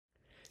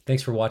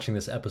Thanks for watching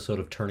this episode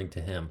of Turning to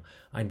Him.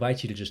 I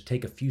invite you to just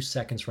take a few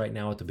seconds right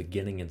now at the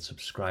beginning and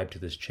subscribe to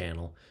this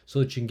channel so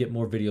that you can get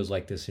more videos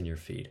like this in your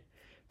feed.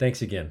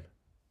 Thanks again.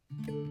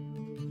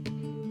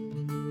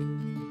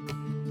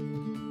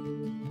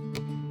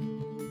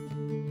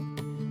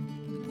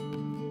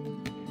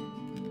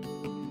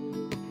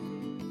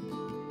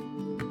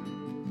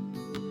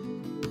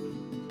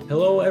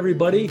 Hello,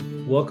 everybody.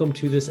 Welcome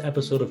to this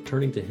episode of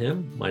Turning to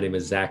Him. My name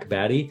is Zach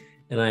Batty,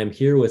 and I am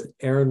here with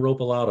Erin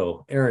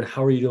Ropelato. Erin,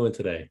 how are you doing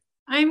today?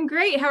 I'm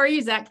great. How are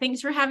you, Zach? Thanks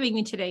for having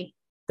me today.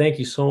 Thank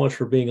you so much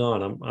for being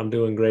on. I'm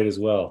doing great as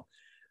well.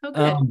 Oh,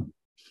 good. Um,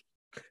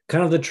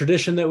 Kind of the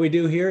tradition that we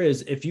do here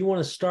is if you want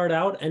to start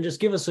out and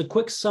just give us a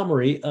quick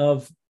summary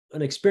of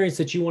an experience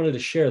that you wanted to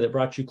share that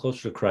brought you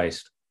closer to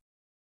Christ.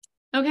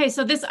 Okay,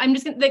 so the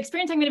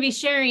experience I'm going to be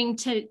sharing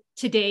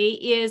today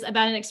is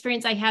about an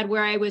experience I had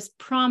where I was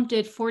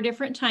prompted 4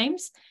 different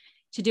times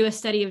to do a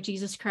study of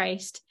Jesus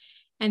Christ.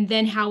 And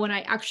then how when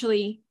I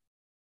actually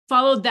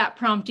followed that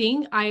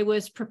prompting, I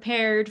was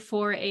prepared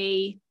for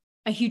a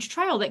huge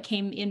trial that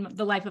came in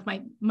the life of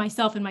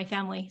myself and my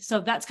family. So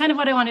that's kind of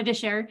what I wanted to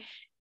share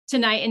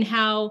tonight, and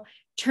how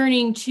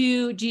turning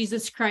to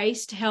Jesus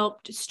Christ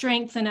helped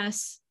strengthen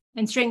us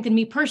and strengthen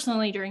me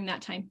personally during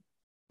that time.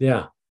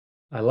 Yeah,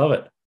 I love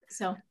it.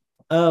 So,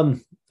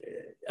 Um,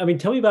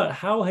 tell me about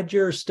how had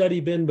your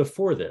study been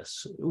before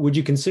this? Would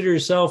you consider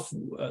yourself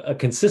a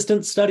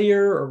consistent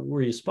studier, or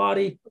were you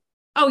spotty?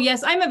 oh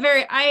yes, I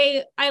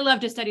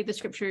love to study the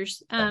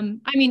scriptures.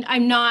 I'm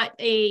not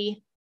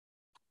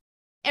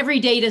every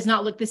day does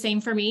not look the same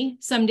for me.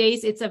 Some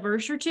days it's a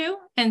verse or two,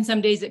 and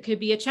some days it could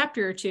be a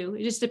chapter or two.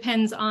 It just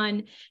depends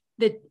on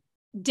the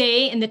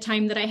day and the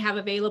time that I have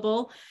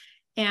available,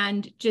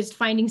 and just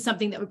finding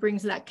something that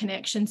brings that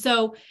connection.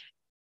 So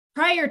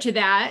prior to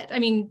that,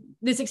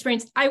 this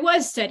experience, I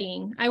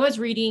was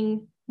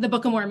reading the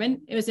Book of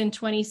Mormon. It was in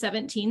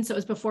 2017. So it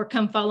was before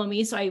Come Follow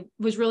Me. So I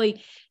was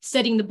really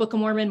studying the Book of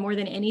Mormon more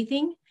than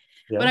anything.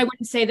 Yeah. But I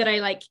wouldn't say that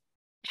I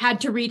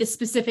had to read a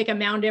specific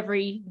amount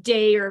every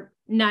day or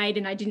night.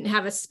 And I didn't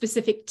have a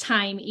specific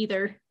time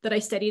either that I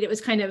studied. It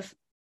was kind of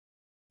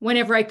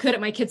whenever I could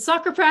at my kids'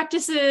 soccer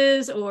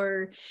practices,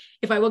 or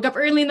if I woke up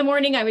early in the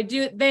morning, I would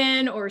do it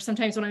then, or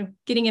sometimes when I'm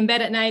getting in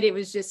bed at night. It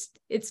was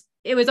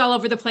all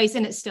over the place,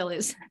 and it still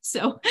is.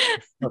 So,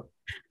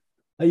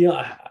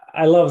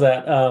 I love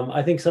that.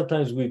 I think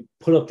sometimes we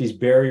put up these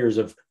barriers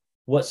of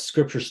what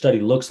scripture study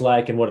looks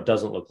like and what it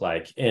doesn't look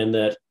like, and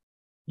that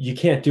you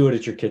can't do it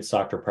at your kid's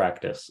soccer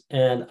practice.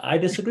 And I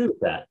disagree with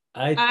that.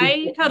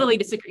 I totally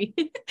disagree.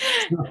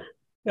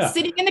 Yeah.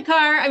 Sitting in the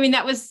car.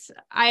 That was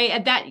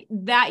at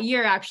that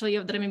year actually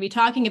that I'm going to be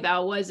talking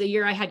about was a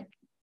year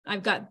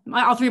I've got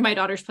all 3 of my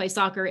daughters play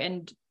soccer,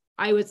 and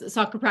I was at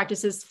soccer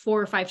practices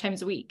 4 or 5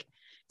 times a week,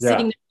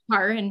 sitting in the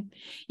car, and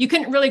you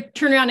couldn't really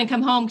turn around and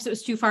come home because it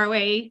was too far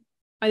away.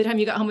 By the time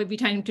you got home, it'd be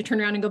time to turn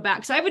around and go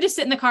back. So I would just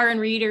sit in the car and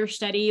read or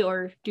study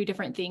or do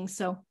different things.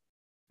 So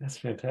That's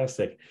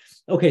fantastic.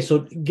 Okay, so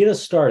get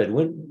us started.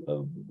 When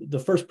the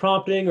first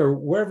prompting, or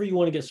wherever you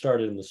want to get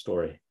started in the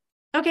story.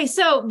 okay,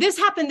 so this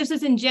happened. This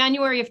was in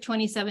January of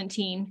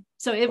 2017.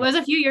 So it was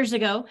a few years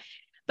ago,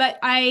 but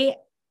I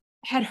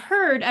had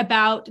heard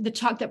about the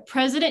talk that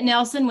President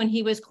Nelson, when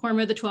he was quorum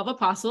of the 12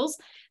 apostles,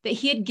 that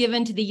he had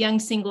given to the young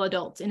single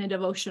adults in a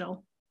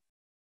devotional.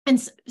 And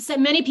so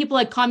many people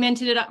had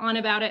commented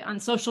about it on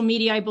social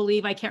media, I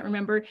believe. I can't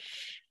remember.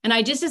 And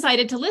I just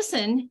decided to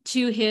listen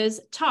to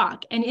his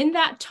talk. And in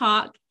that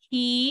talk,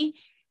 he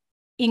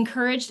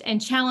encouraged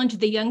and challenged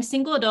the young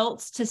single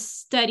adults to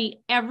study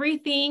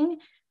everything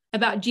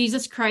about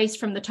Jesus Christ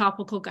from the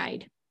topical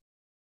guide.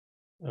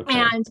 Okay.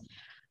 And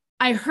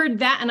I heard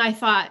that and I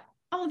thought,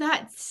 oh,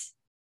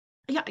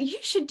 Erin, you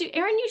should do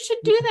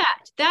that.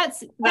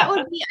 That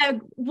would be a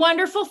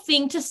wonderful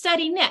thing to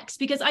study next,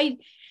 because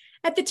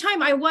at the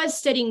time I was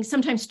studying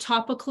sometimes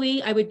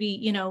topically. I would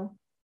be,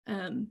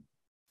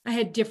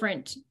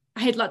 I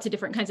had lots of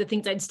different kinds of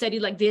things I'd study,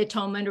 like the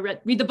atonement, or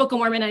read the Book of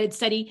Mormon. I'd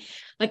study,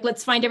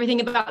 let's find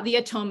everything about the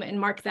atonement and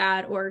mark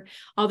that, or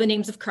all the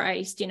names of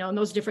Christ, and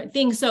those different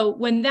things. So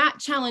when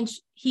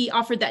he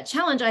offered that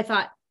challenge, I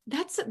thought,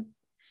 that's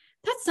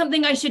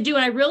something I should do.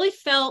 And I really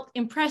felt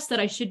impressed that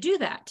I should do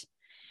that.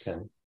 Okay.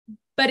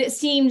 But it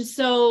seemed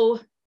so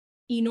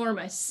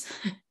enormous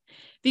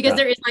because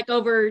there is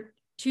over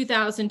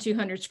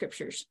 2,200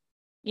 scriptures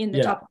in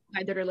the topical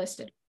guide that are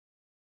listed.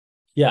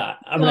 Yeah,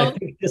 I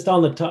think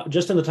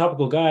just in the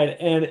topical guide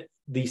and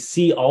the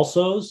see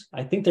alsos,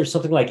 I think there's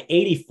something like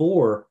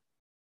 84.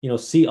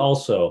 See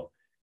also.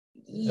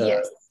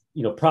 Yes.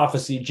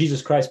 Prophecy,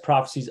 Jesus Christ,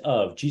 prophecies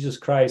of Jesus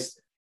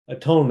Christ,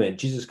 atonement,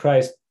 Jesus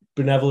Christ,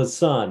 benevolent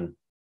Son.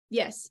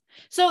 Yes.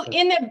 So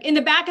in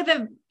the back of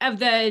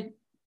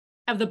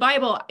the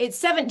Bible, it's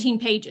 17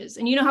 pages,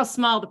 and you know how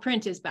small the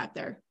print is back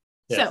there.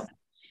 Yes. So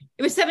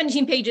it was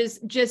 17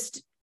 pages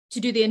just to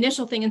do the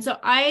initial thing, and so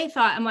I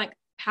thought, I'm like,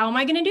 how am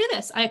I going to do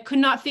this? I could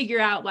not figure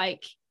out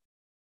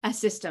a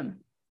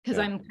system, because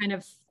I'm kind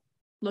of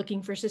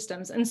looking for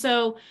systems. And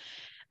so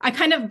I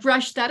kind of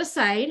brushed that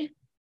aside.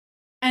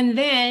 And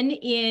then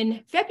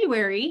in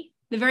February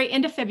the very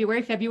end of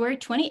February, February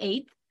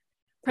 28th,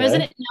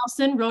 President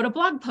Nelson wrote a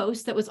blog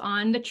post that was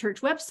on the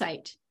church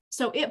website.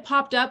 So it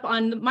popped up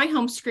on my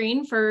home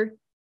screen for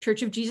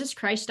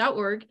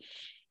churchofjesuschrist.org.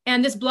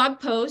 And this blog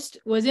post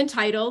was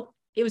entitled,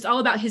 it was all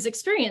about his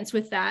experience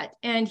with that.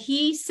 And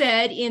he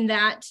said in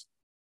that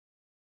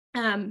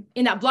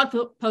blog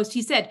post,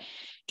 he said,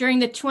 during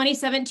the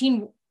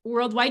 2017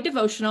 worldwide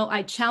devotional,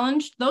 I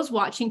challenged those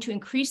watching to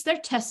increase their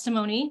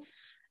testimony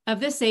of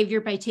the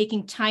Savior by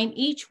taking time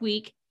each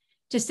week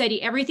to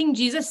study everything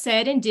Jesus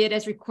said and did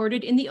as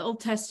recorded in the Old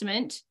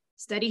Testament,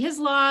 study his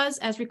laws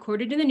as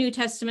recorded in the New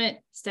Testament,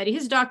 study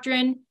his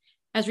doctrine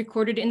as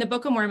recorded in the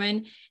Book of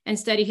Mormon, and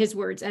study his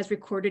words as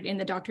recorded in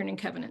the Doctrine and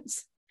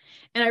Covenants.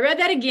 And I read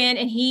that again,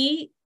 and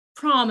he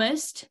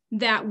promised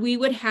that we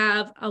would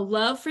have a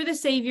love for the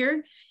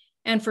Savior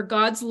and for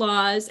God's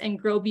laws and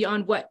grow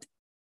beyond what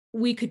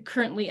we could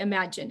currently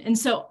imagine. And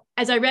so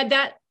as I read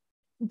that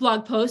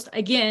blog post,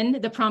 again,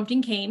 the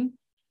prompting came,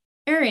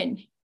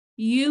 Erin,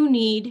 you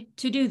need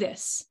to do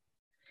this.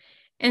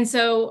 And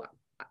so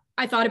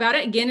I thought about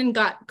it again and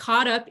got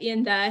caught up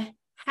in the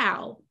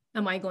how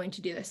am I going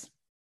to do this?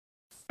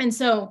 And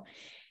so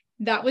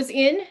that was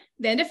in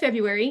the end of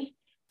February.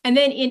 And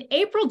then in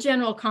April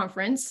General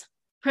Conference,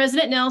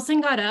 President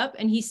Nelson got up,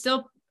 and he's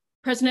still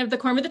president of the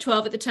Quorum of the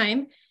 12 at the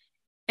time.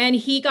 And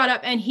he got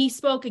up and he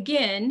spoke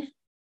again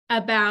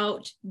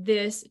about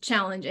this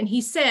challenge. And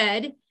he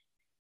said,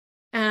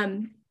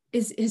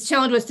 his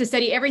challenge was to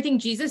study everything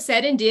Jesus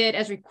said and did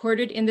as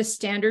recorded in the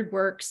standard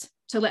works,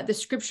 to let the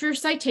scripture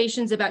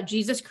citations about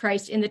Jesus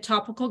Christ in the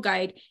topical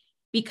guide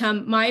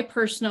become my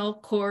personal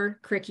core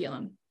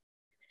curriculum.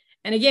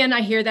 And again, I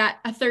hear that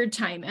a third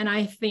time, and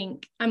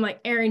I'm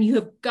like, Erin, you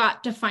have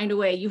got to find a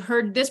way. You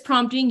heard this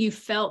prompting, you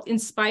felt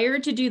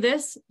inspired to do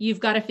this. You've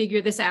got to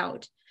figure this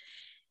out.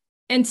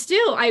 And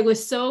still, I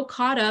was so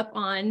caught up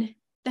on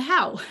the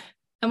how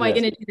am I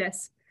going to do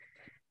this?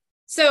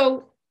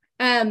 So,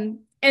 and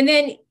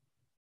then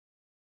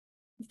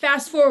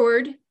fast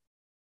forward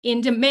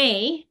into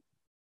May,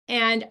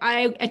 and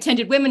I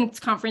attended women's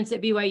conference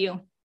at BYU.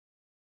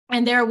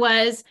 And there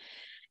was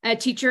a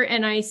teacher,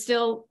 and I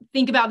still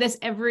think about this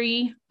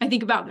I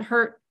think about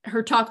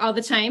her talk all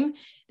the time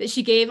that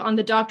she gave on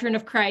the doctrine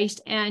of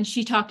Christ. And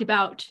she talked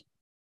about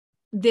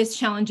this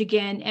challenge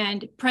again.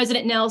 And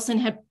President Nelson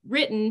had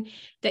written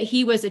that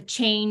he was a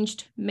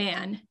changed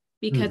man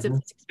because of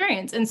this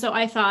experience. And so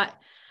I thought,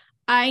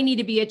 I need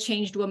to be a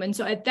changed woman.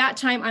 So at that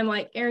time, I'm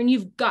like, Erin,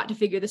 you've got to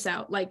figure this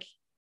out. Like,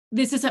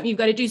 this is something you've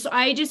got to do. So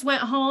I just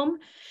went home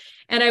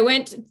and I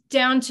went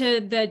down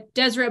to the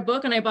Deseret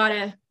book and I bought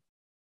a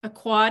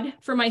quad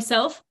for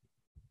myself,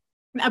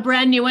 a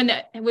brand new one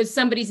that was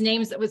somebody's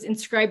names that was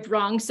inscribed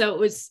wrong.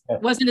 So it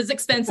wasn't as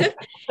expensive.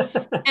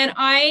 And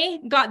I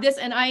got this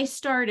and I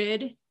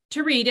started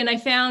to read, and I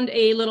found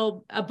a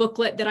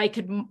booklet that I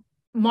could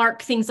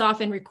mark things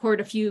off and record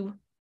a few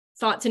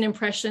thoughts and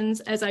impressions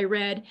as I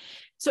read.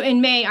 So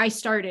in May, I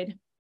started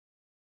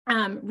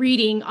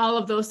reading all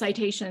of those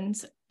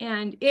citations,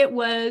 and it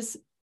was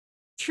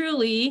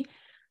truly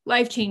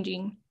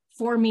life-changing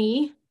for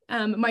me.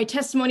 My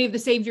testimony of the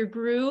Savior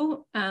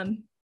grew.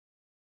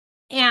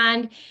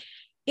 And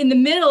in the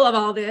middle of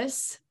all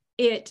this,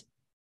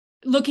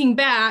 looking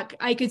back,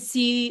 I could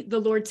see the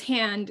Lord's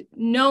hand,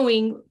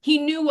 knowing he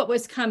knew what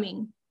was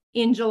coming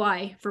in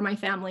July for my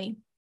family.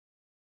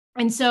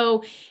 And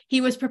so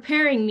he was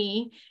preparing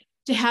me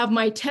to have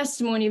my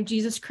testimony of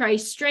Jesus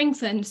Christ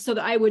strengthened so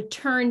that I would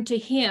turn to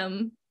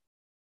him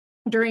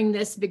during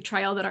this big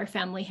trial that our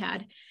family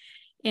had.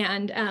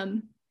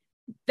 And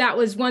that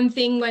was one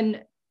thing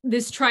when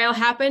this trial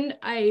happened.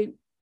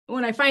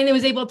 When I finally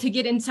was able to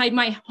get inside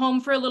my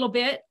home for a little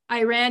bit,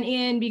 I ran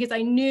in because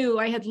I knew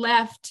I had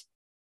left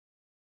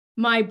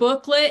my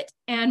booklet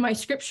and my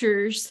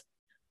scriptures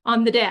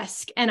on the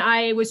desk. And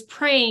I was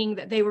praying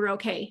that they were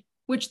okay,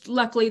 which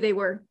luckily they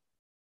were.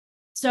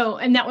 So,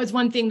 and that was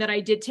one thing that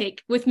I did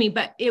take with me,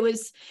 but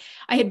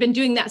I had been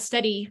doing that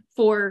study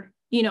for,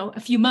 a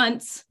few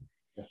months.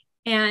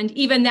 And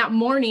even that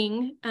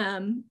morning,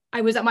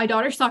 I was at my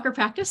daughter's soccer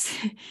practice.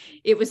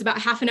 It was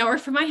about half an hour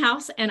from my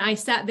house. And I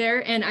sat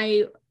there and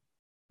I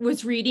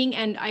was reading,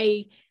 and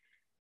I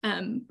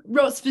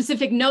wrote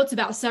specific notes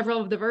about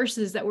several of the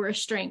verses that were a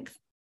strength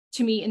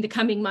to me in the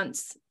coming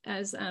months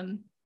as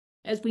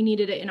we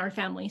needed it in our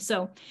family.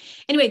 So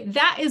anyway,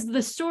 that is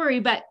the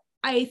story. But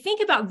I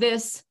think about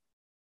this.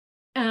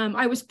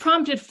 I was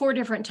prompted 4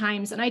 different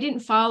times, and I didn't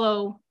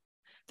follow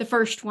the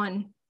first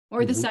one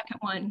or the second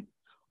one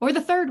or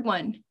the third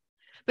one,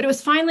 but it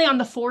was finally on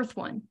the 4th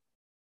one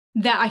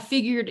that I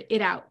figured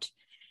it out.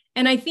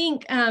 And I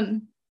think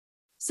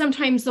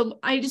sometimes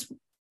I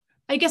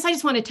guess I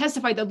just want to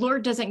testify the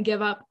Lord doesn't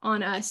give up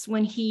on us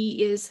when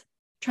he is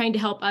trying to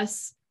help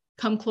us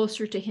come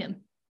closer to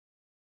him.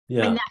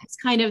 Yeah. And that's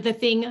kind of the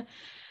thing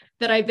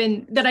that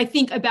I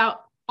think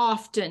about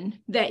often,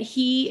 that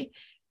he,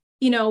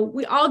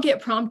 we all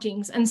get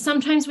promptings, and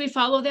sometimes we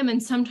follow them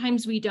and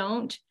sometimes we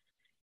don't.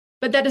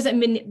 But that doesn't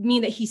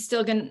mean that he's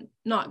still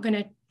not going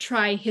to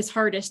try his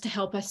hardest to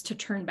help us to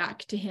turn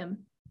back to him.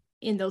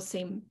 in those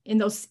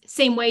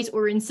same ways,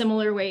 or in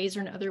similar ways,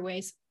 or in other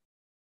ways.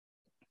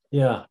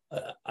 Yeah,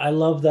 I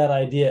love that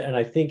idea. And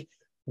I think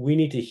we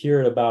need to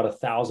hear it about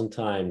 1,000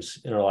 times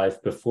in our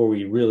life before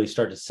we really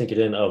start to sink it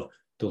in of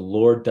the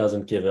Lord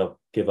doesn't give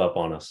up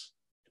on us.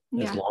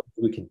 As long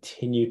as we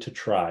continue to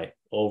try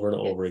over and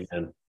over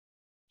again.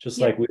 Just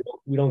like we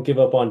don't give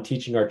up on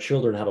teaching our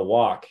children how to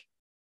walk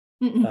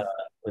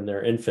when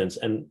they're infants.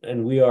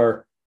 And we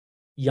are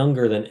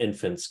younger than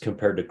infants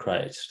compared to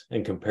Christ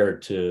and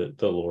compared to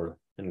the Lord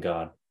and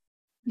God.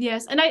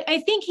 Yes. And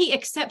I think he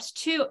accepts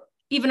too,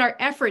 even our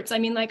efforts. I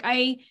mean,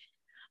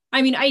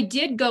 I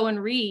did go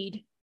and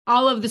read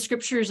all of the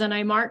scriptures and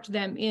I marked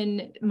them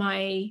in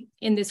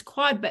this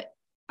quad, but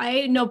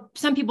I know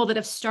some people that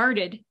have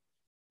started,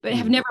 but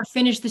have never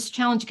finished this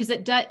challenge, because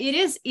it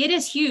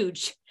is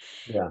huge.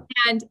 Yeah.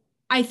 And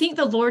I think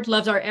the Lord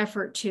loves our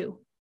effort too.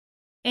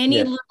 Any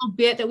little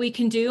bit that we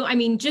can do. I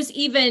mean, just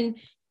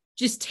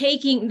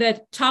taking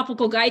the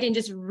topical guide and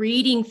just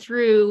reading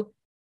through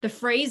the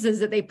phrases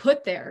that they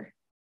put there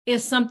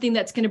is something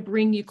that's going to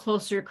bring you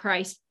closer to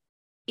Christ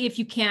if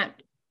you can't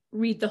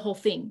read the whole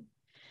thing.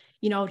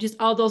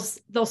 Just all those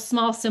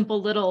small,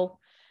 simple little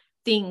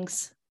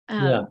things.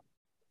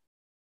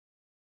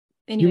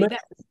 Anyway,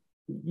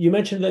 you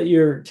mentioned that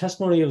your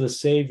testimony of the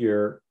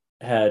Savior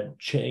had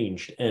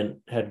changed and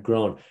had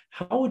grown.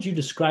 How would you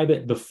describe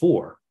it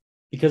before?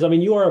 Because, I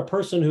mean, you are a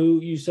person who,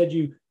 you said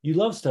you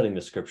love studying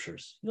the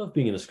scriptures. You love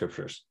being in the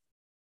scriptures.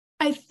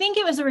 I think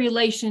it was a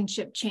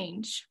relationship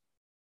change,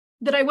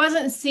 that I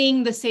wasn't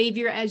seeing the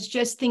Savior as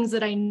just things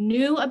that I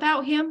knew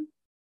about him.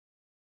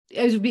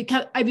 I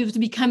was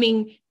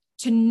becoming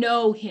to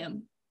know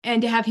him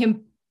and to have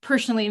him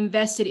personally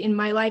invested in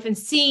my life and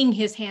seeing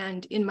his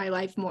hand in my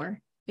life more,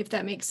 if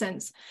that makes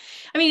sense.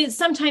 I mean,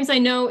 sometimes I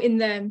know in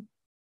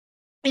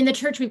the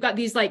church, we've got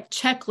these like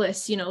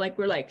checklists, like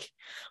we're like,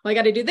 well, I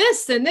got to do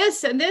this and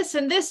this and this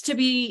and this to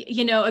be,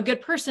 a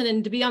good person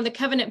and to be on the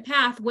covenant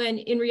path, when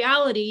in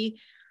reality,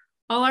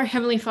 all our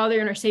Heavenly Father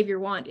and our Savior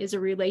want is a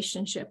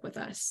relationship with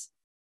us.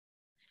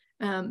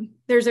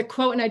 There's a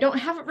quote, and I don't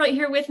have it right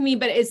here with me,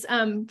 but it's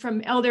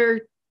from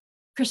Elder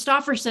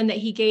Christofferson that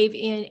he gave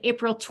in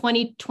April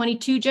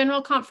 2022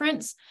 General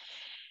Conference.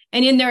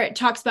 And in there, it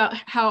talks about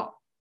how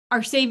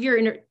our Savior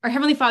and our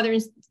Heavenly Father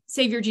and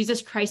Savior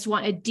Jesus Christ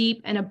want a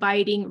deep and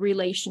abiding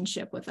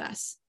relationship with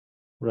us.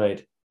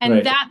 Right.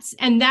 And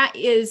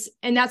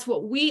that's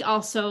what we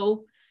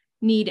also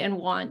need and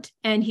want.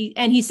 And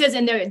he says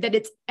in there that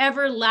it's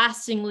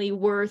everlastingly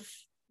worth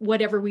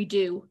whatever we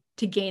do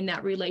to gain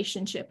that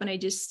relationship. And I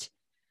just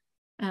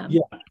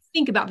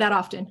think about that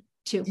often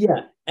too.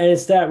 Yeah. And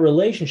it's that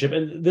relationship.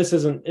 And this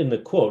isn't in the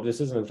quote,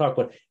 this isn't in the talk,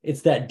 but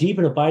it's that deep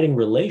and abiding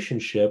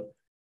relationship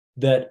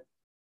that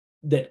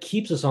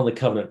keeps us on the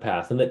covenant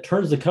path, and that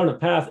turns the covenant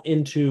path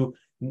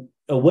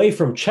away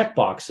from check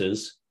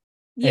boxes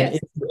and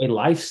into a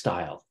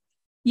lifestyle.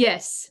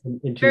 Yes.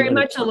 Very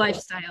much a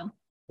lifestyle.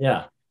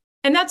 Yeah.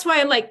 And that's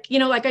why, like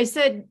I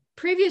said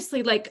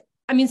previously,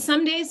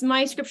 some days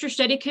my scripture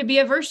study could be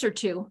a verse or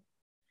two.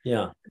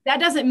 Yeah.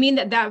 That doesn't mean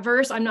that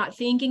verse I'm not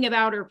thinking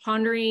about or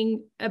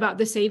pondering about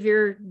the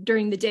Savior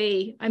during the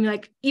day. I mean,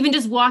 even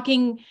just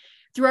walking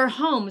through our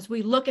homes,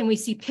 we look and we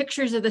see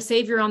pictures of the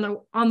Savior on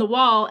the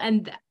wall,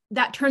 and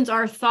that turns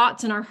our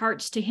thoughts and our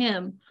hearts to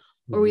him.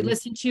 Or we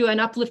listen to an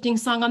uplifting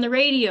song on the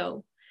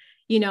radio.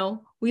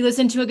 We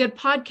listen to a good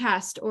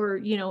podcast, or,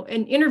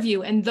 an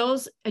interview, and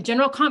a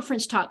general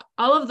conference talk,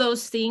 all of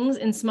those things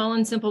in small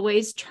and simple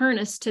ways turn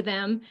us to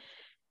them.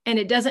 And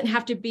it doesn't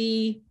have to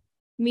be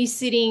me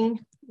sitting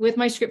with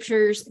my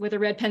scriptures with a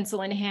red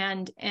pencil in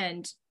hand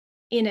and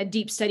in a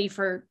deep study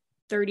for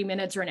 30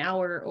 minutes or an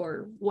hour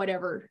or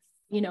whatever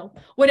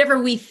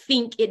we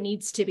think it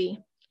needs to be.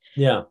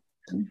 Yeah.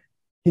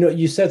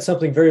 You said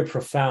something very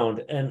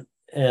profound,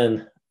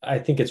 and I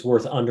think it's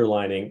worth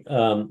underlining,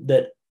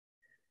 that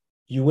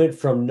you went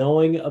from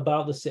knowing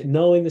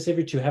the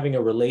Savior to having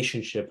a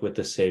relationship with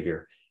the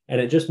Savior.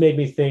 And it just made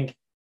me think,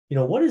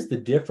 what is the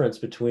difference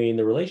between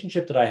the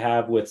relationship that I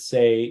have with,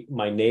 say,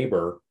 my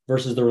neighbor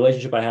versus the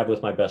relationship I have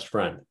with my best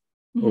friend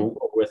or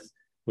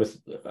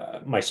with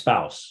my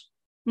spouse?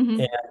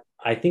 And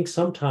I think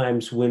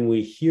sometimes when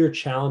we hear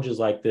challenges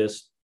like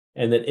this,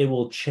 and that it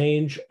will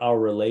change our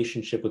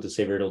relationship with the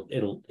Savior,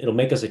 it'll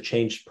make us a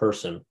changed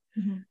person.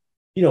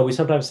 We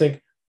sometimes think,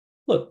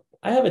 look,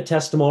 I have a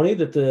testimony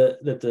that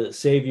the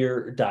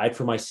Savior died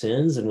for my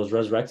sins and was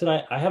resurrected.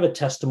 I have a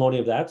testimony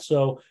of that,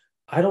 so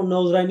I don't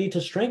know that I need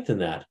to strengthen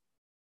that.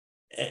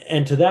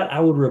 And to that, I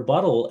would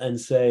rebuttal and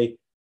say,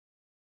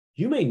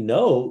 you may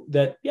know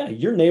that,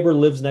 your neighbor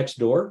lives next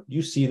door.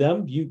 You see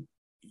them.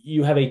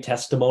 You have a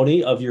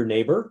testimony of your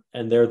neighbor,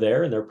 and they're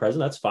there and they're present.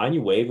 That's fine.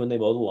 You wave when they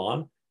mow the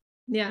lawn.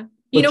 Yeah.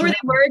 You know where they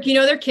work,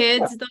 their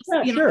kids,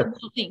 sure.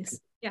 Little things.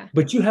 Yeah.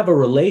 But you have a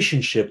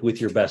relationship with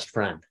your best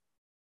friend.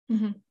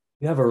 You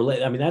have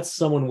that's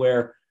someone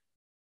where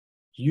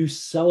you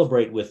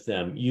celebrate with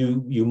them,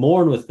 you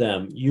mourn with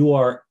them, you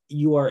are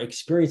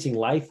experiencing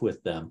life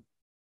with them.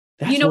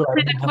 That's what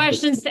are the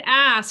questions to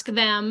ask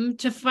them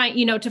to find,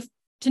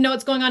 to know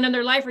what's going on in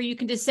their life, or you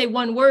can just say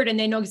one word and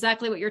they know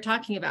exactly what you're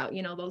talking about.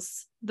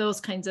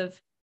 Those kinds of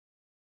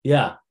things.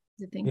 Yeah.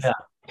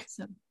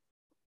 So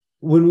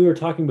When we were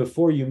talking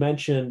before, you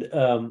mentioned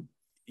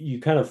you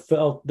kind of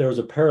felt there was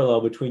a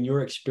parallel between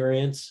your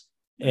experience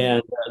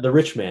and the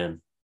rich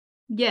man.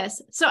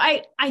 yes. So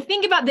I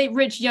think about the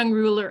rich young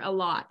ruler a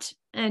lot,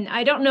 and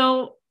I don't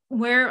know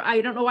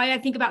why I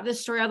think about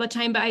this story all the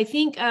time, but I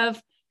think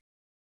of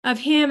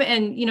him,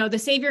 and the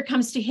Savior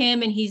comes to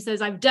him and he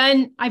says, I've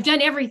done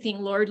everything,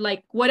 Lord.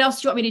 Like, what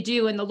else do you want me to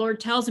do? And the Lord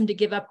tells him to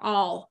give up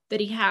all that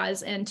he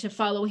has and to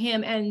follow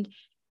him. And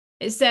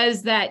it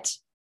says that,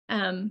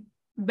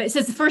 but it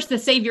says first the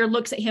Savior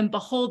looks at him,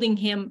 beholding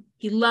him.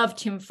 He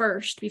loved him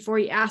first before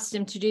he asked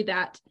him to do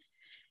that.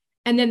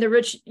 And then the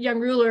rich young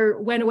ruler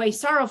went away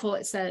sorrowful,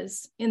 it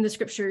says in the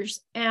scriptures.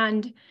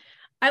 And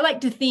I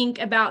like to think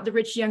about the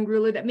rich young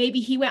ruler, that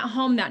maybe he went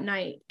home that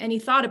night and he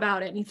thought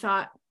about it and he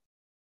thought,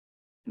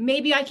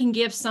 maybe I can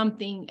give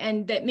something,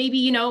 and that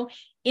maybe,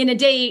 in a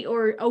day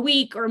or a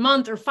week or a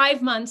month or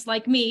 5 months,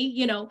 like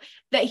me,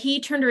 that he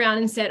turned around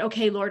and said,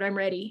 okay, Lord, I'm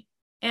ready.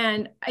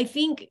 And I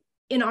think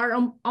in our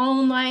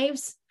own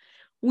lives,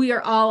 we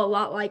are all a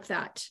lot like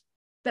that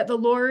the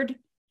Lord,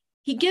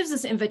 he gives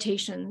us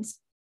invitations,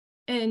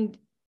 and,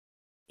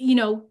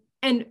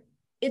 and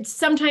it's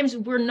sometimes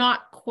we're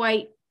not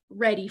quite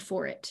ready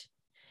for it,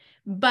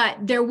 but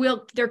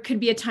there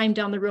could be a time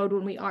down the road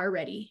when we are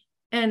ready.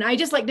 And I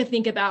just like to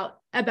think about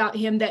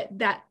him,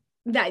 that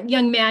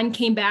young man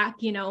came back,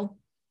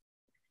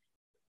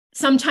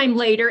 sometime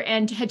later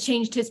and had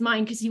changed his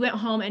mind, because he went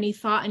home and he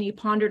thought and he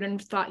pondered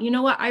and thought, you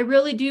know what, I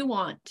really do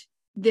want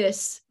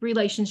this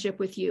relationship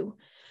with you,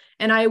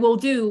 and I will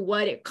do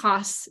what it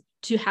costs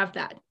to have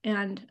that.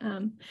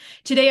 And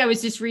today I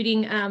was just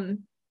reading,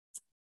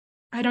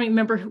 I don't even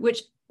remember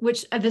which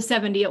of the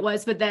 70 it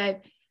was, but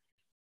the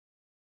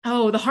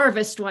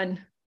harvest one.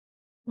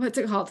 What's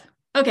it called?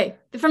 Okay,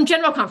 from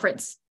General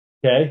Conference.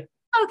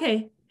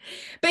 Okay.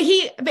 But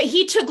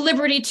he took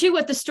liberty too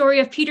with the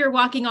story of Peter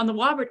walking on the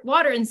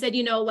water and said,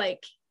 that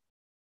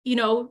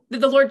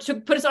the Lord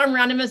put his arm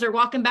around him as they're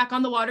walking back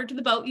on the water to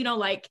the boat,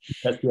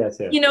 Yes.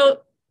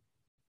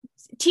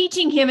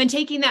 Teaching him and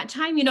taking that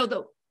time,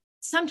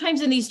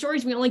 sometimes in these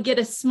stories, we only get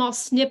a small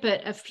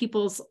snippet of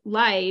people's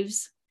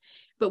lives,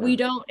 but we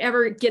don't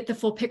ever get the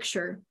full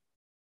picture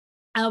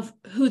of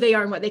who they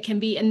are and what they can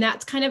be. And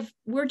that's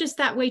we're just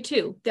that way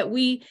too, that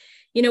we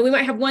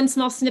might have one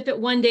small snippet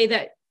one day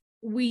that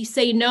we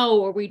say no,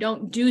 or we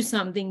don't do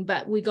something,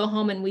 but we go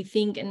home and we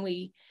think and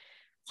we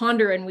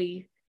ponder and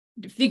we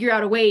figure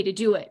out a way to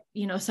do it,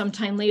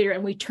 sometime later,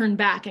 and we turn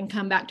back and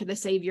come back to the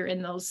Savior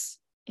in those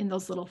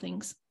little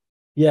things.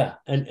 Yeah.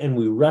 And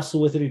we wrestle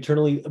with it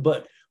eternally,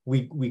 but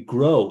we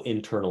grow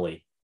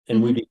internally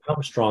and we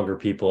become stronger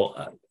people.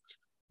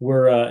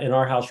 We're in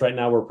our house right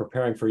now, we're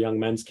preparing for young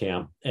men's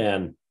camp.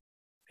 And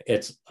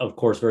it's, of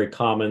course, very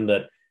common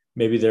that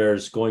maybe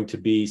there's going to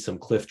be some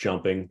cliff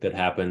jumping that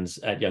happens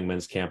at young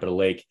men's camp at a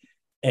lake.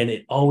 And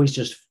it always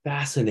just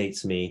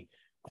fascinates me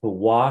to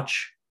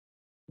watch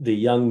the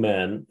young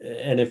men.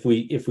 And if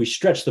we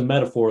stretch the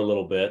metaphor a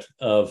little bit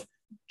of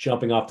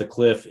jumping off the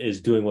cliff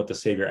is doing what the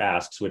Savior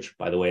asks, which,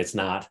 by the way, it's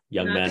not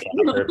young men.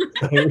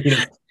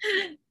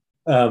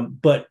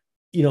 But,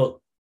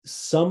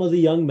 some of the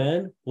young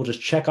men will just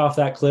check off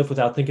that cliff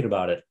without thinking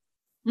about it.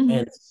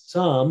 And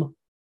some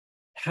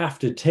have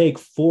to take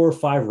 4 or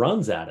 5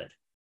 runs at it.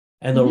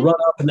 And they'll run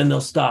up and then they'll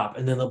stop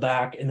and then they'll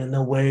back and then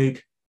they'll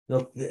wait.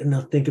 They'll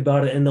think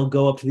about it and they'll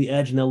go up to the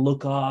edge and they'll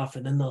look off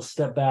and then they'll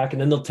step back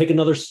and then they'll take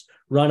another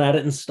run at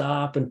it and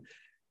stop. And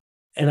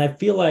I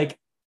feel like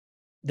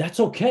that's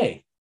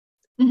okay.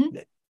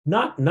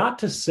 Not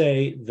to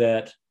say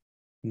that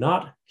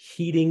not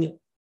heeding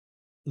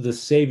the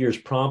Savior's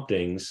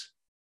promptings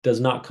does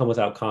not come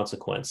without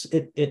consequence.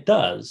 It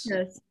does.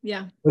 Yes.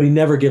 Yeah. But he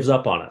never gives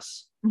up on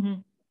us.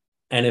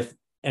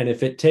 And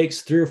if it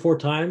takes 3 or 4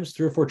 times,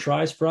 3 or 4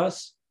 tries for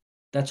us,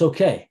 that's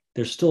okay.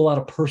 There's still a lot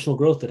of personal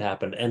growth that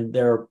happened, and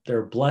there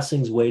are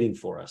blessings waiting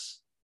for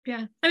us.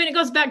 Yeah. I mean, it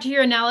goes back to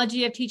your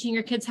analogy of teaching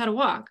your kids how to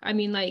walk. I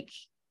mean, like,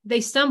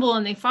 they stumble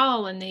and they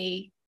fall and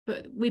we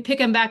pick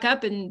them back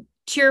up and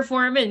cheer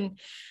for them. And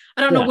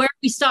I don't know where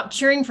we stop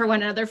cheering for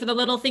one another for the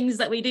little things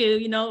that we do.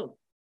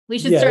 We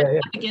should start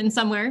that again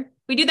somewhere.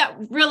 We do that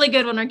really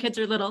good when our kids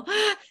are little.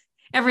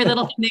 Every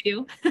little thing they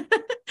do.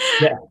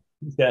 Yes.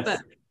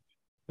 But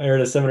I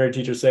heard a seminary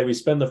teacher say we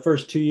spend the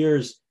first 2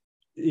 years,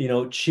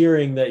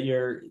 cheering that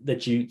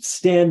you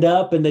stand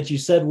up and that you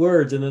said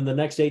words, and then the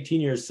next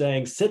 18 years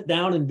saying, sit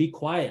down and be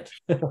quiet.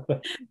 That's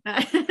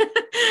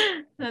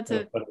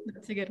a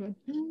good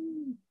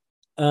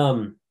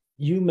one.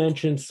 You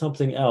mentioned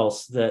something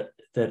else that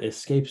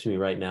escapes me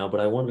right now, but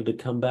I wanted to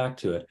come back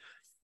to it.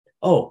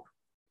 Oh,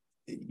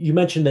 you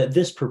mentioned that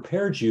this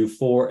prepared you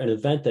for an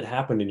event that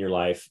happened in your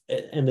life,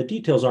 and the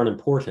details aren't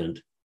important,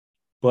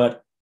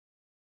 but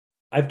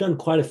I've done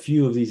quite a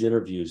few of these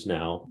interviews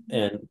now,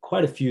 and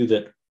quite a few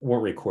that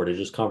weren't recorded,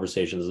 just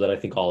conversations that I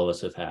think all of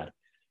us have had.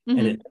 And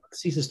it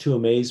ceases to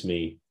amaze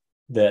me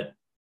that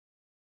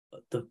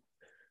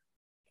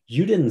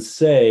you didn't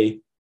say,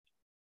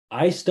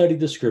 I studied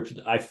the scriptures.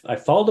 I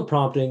followed the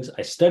promptings.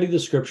 I studied the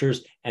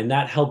scriptures, and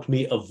that helped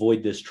me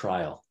avoid this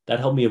trial. That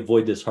helped me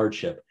avoid this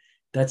hardship.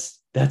 That's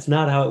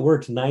not how it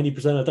works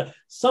 90% of the time.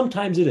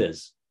 Sometimes it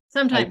is.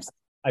 Sometimes.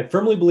 I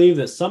firmly believe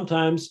that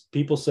sometimes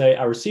people say,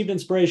 I received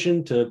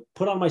inspiration to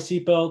put on my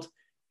seatbelt,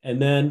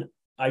 and then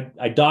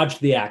I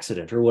dodged the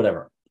accident or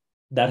whatever.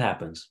 That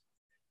happens.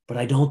 But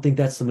I don't think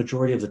that's the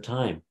majority of the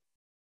time.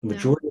 The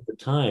majority of the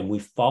time, we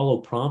follow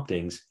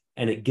promptings,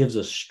 and it gives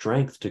us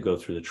strength to go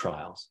through the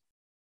trials.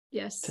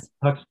 Yes.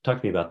 Talk to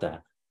me about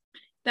that.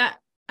 That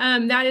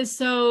is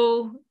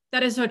so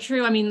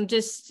true. I mean,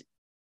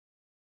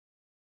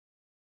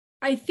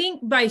 I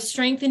think by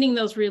strengthening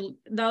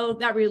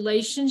that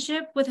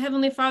relationship with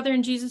Heavenly Father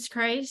and Jesus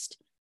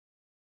Christ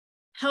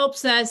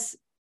helps us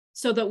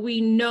so that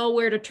we know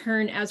where to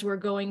turn as we're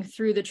going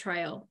through the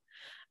trial.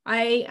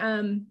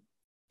 I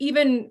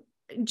even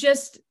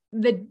just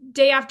the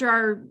day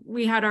after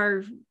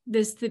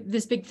this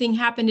big thing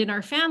happened in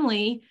our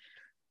family,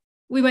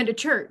 we went to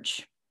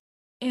church.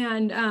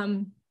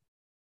 And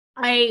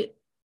I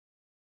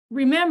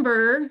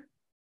remember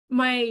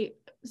my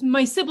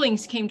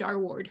siblings came to our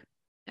ward,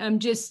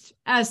 just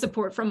as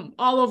support from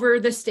all over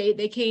the state.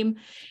 They came,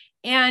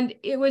 and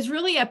it was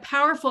really a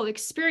powerful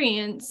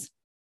experience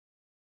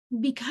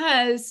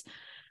because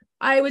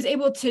I was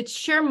able to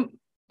share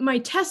my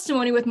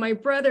testimony with my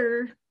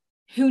brother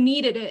who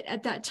needed it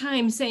at that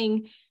time,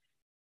 saying,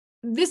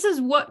 this is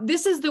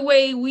the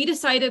way we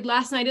decided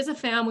last night as a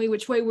family,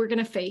 which way we're going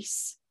to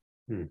face.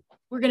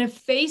 We're going to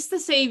face the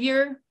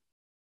Savior.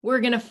 We're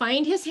going to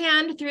find his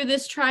hand through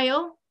this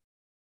trial.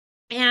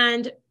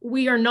 And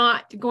we are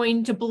not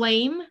going to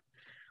blame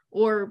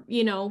or,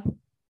 make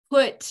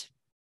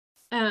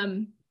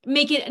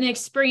it an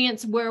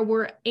experience where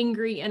we're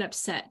angry and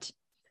upset.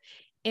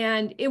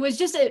 And it was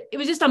just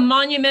a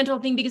monumental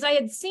thing, because I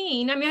had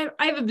seen,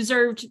 I've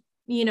observed,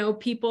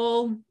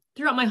 people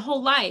throughout my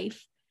whole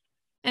life.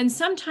 And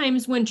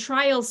sometimes when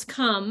trials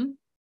come,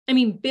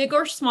 big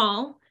or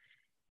small,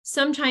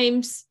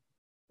 sometimes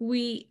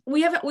we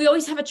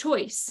always have a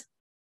choice.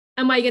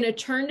 Am I going to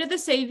turn to the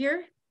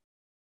Savior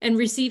and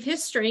receive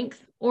his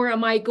strength, or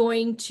am I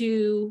going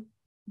to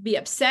be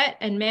upset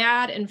and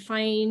mad and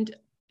find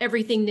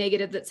everything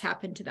negative that's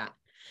happened to that?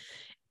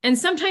 And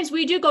sometimes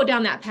we do go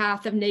down that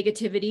path of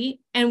negativity,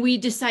 and we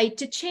decide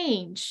to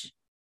change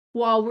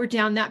while we're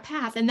down that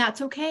path, and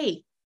that's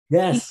okay.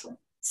 Yes.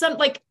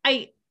 Sometimes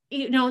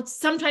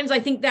I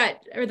think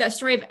that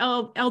story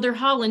of Elder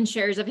Holland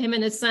shares of him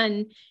and his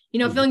son,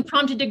 feeling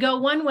prompted to go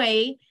one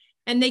way,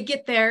 and they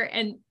get there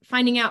and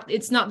finding out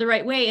it's not the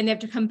right way, and they have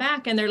to come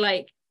back, and they're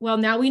like, well,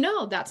 now we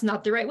know that's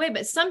not the right way.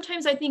 But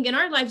sometimes I think in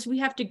our lives, we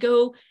have to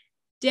go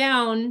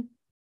down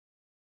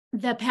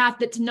the path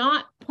that's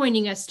not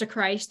pointing us to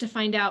Christ to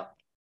find out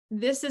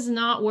this is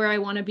not where I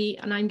want to be,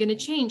 and I'm going to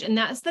change. And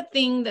that's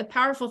the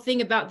powerful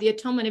thing about the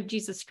atonement of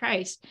Jesus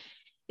Christ,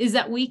 is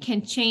that we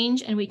can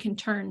change and we can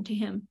turn to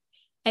him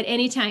at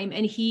any time,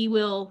 and he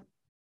will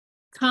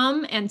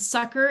come and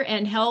succor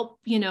and help,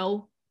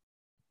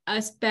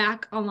 us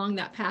back along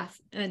that path.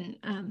 And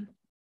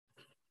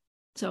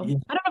so yeah.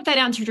 I don't know if that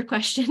answered your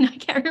question. I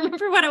can't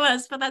remember what it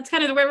was, but that's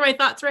kind of where my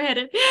thoughts were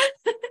headed.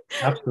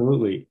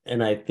 Absolutely.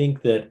 And I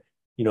think that,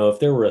 if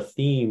there were a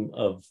theme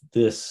of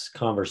this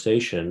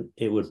conversation,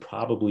 it would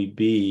probably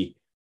be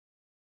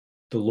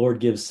the Lord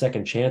gives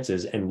second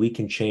chances and we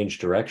can change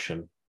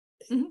direction.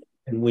 Mm-hmm.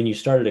 And when you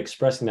started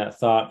expressing that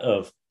thought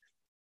of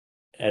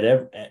at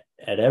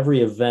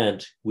every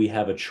event, we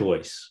have a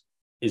choice.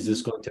 Is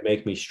this going to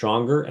make me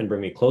stronger and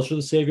bring me closer to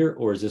the Savior,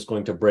 or is this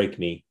going to break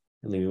me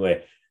and lead me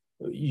away?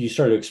 You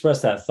started to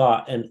express that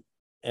thought,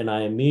 and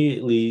I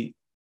immediately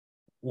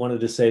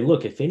wanted to say,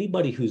 look, if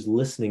anybody who's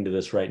listening to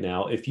this right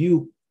now, if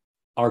you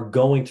are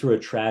going through a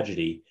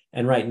tragedy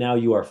and right now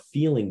you are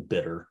feeling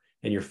bitter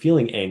and you're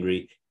feeling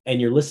angry and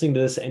you're listening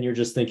to this and you're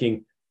just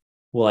thinking,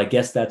 well, I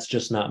guess that's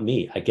just not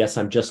me. I guess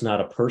I'm just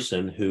not a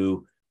person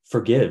who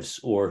forgives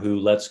or who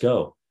lets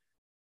go.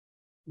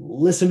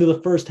 Listen to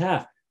the first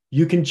half.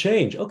 You can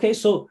change. Okay,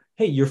 so,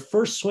 hey, your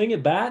first swing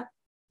at bat,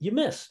 you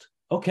missed.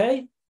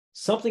 Okay,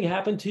 something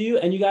happened to you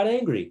and you got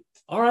angry.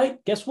 All right,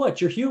 guess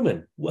what? You're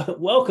human.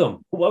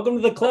 Welcome to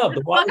the club.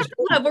 Welcome to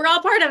the club. We're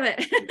all part of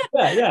it.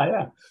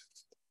 Yeah.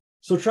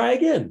 So try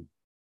again.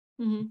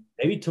 Mm-hmm.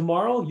 Maybe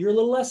tomorrow you're a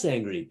little less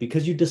angry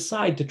because you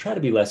decide to try to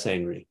be less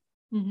angry.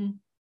 Mm-hmm.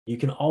 You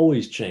can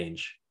always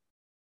change.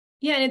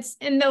 Yeah,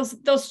 and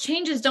those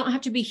changes don't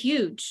have to be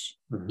huge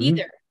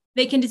either.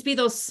 They can just be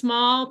those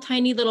small,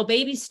 tiny little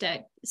baby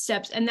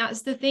steps. And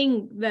that's the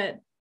thing,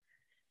 that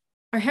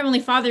our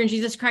Heavenly Father and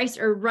Jesus Christ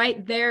are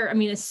right there.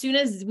 As soon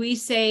as we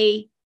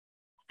say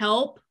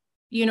help,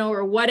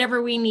 or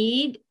whatever we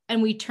need,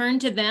 and we turn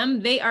to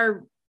them, they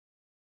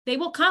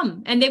will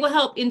come and they will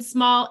help in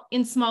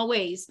small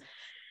ways.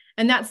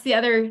 And that's the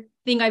other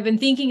thing I've been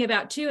thinking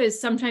about too,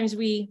 is sometimes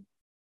we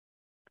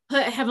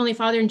put Heavenly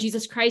Father and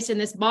Jesus Christ in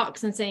this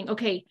box and saying,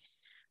 okay,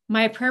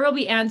 my prayer will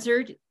be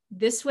answered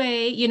this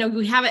way.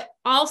 We have it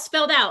all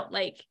spelled out.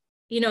 Like,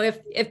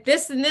 if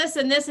this and this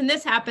and this and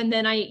this happen,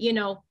 then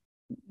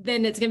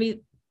then it's going to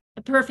be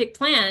a perfect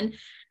plan.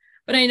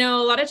 But I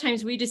know a lot of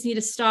times we just need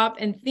to stop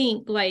and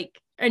think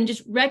and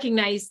just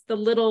recognize the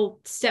little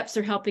steps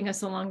are helping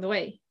us along the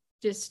way.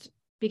 Just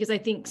because I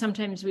think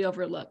sometimes we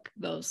overlook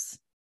the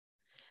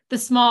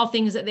small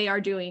things that they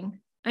are doing.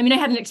 I mean, I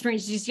had an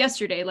experience just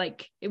yesterday,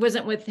 like it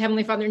wasn't with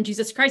Heavenly Father and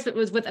Jesus Christ, but it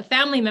was with a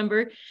family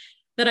member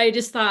that I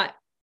just thought,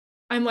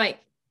 I'm like,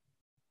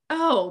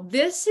 oh,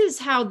 this is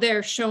how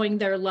they're showing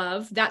their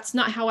love. That's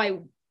not how I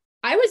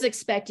was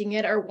expecting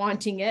it or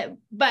wanting it,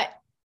 but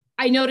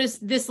I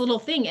noticed this little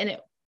thing and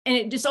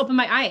it just opened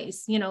my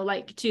eyes, and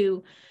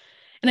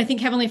I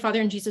think Heavenly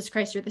Father and Jesus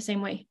Christ are the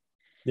same way.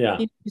 Yeah.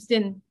 Just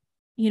in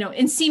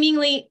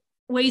seemingly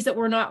ways that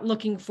we're not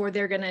looking for,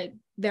 they're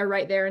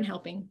right there and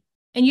helping.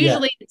 And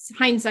usually it's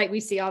hindsight, we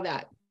see all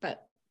that,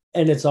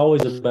 and it's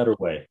always a better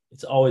way.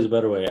 It's always a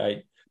better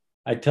way.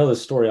 I tell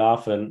this story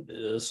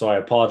often, so I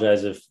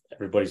apologize if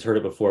everybody's heard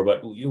it before,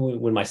 but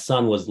when my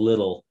son was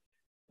little,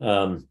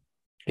 I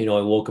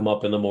woke him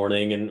up in the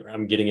morning and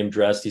I'm getting him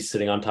dressed. He's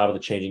sitting on top of the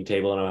changing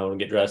table and I'm having him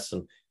get dressed.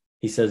 And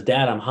he says,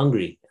 Dad, I'm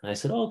hungry. And I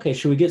said, oh, okay,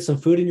 should we get some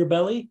food in your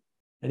belly?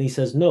 And he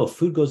says, no,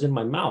 food goes in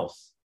my mouth.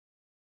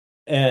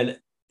 And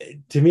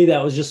to me,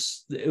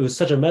 it was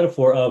such a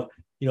metaphor of,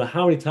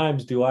 how many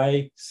times do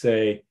I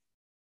say,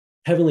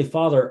 Heavenly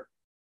Father,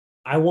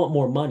 I want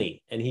more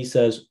money. And he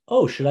says,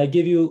 oh, should I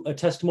give you a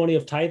testimony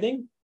of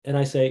tithing? And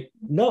I say,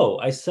 no,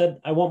 I said,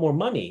 I want more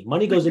money.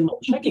 Money goes in my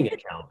checking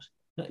account,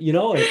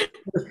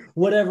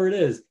 whatever it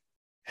is.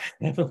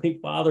 Heavenly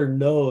Father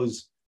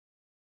knows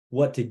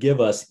what to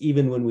give us,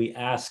 even when we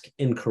ask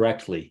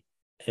incorrectly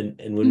and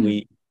when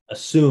we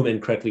assume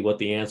incorrectly what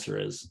the answer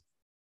is.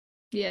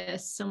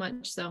 Yes, so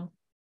much so.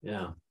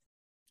 Yeah.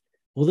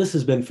 Well, this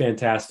has been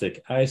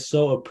fantastic. I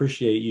so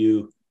appreciate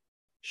you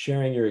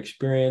sharing your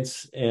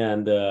experience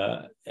and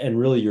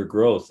really your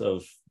growth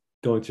of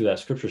going through that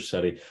scripture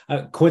study.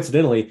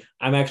 Coincidentally,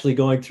 I'm actually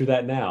going through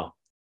that now.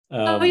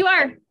 Oh, you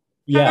are?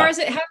 Yeah. How's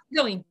it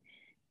going?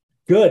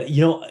 Good.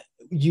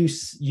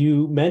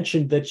 You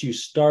mentioned that you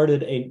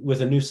started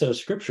with a new set of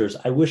scriptures.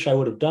 I wish I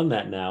would have done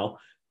that now.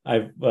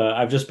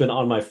 I've just been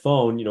on my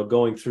phone,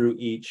 going through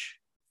each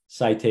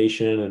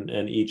citation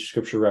and each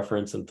scripture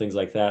reference and things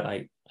like that.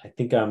 I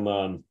think I'm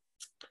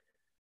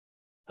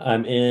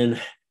in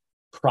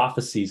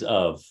prophecies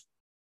of.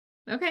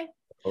 Okay.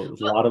 A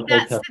lot of Old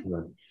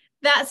Testament.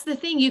 That's the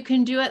thing. You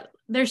can do it.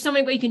 There's so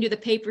many ways you can do the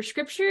paper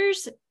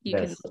scriptures. You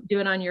can do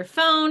it on your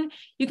phone.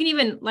 You can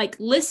even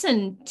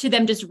listen to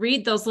them, just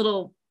read those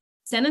little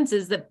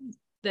sentences.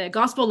 The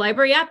Gospel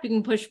Library app, you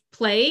can push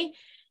play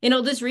and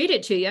it'll just read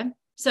it to you.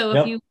 So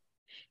if you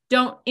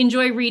don't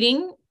enjoy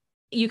reading,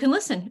 you can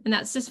listen, and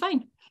that's just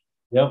fine.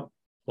 Yep.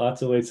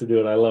 Lots of ways to do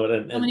it. I love it.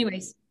 And so many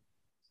ways.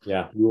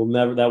 Yeah.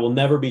 That will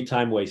never be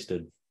time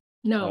wasted.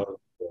 No,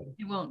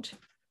 it won't.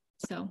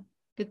 So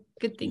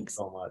good things.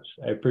 So much.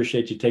 I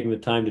appreciate you taking the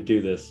time to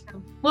do this.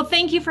 Well,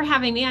 thank you for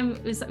having me. I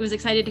was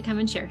excited to come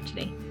and share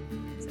today.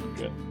 So.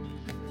 Good.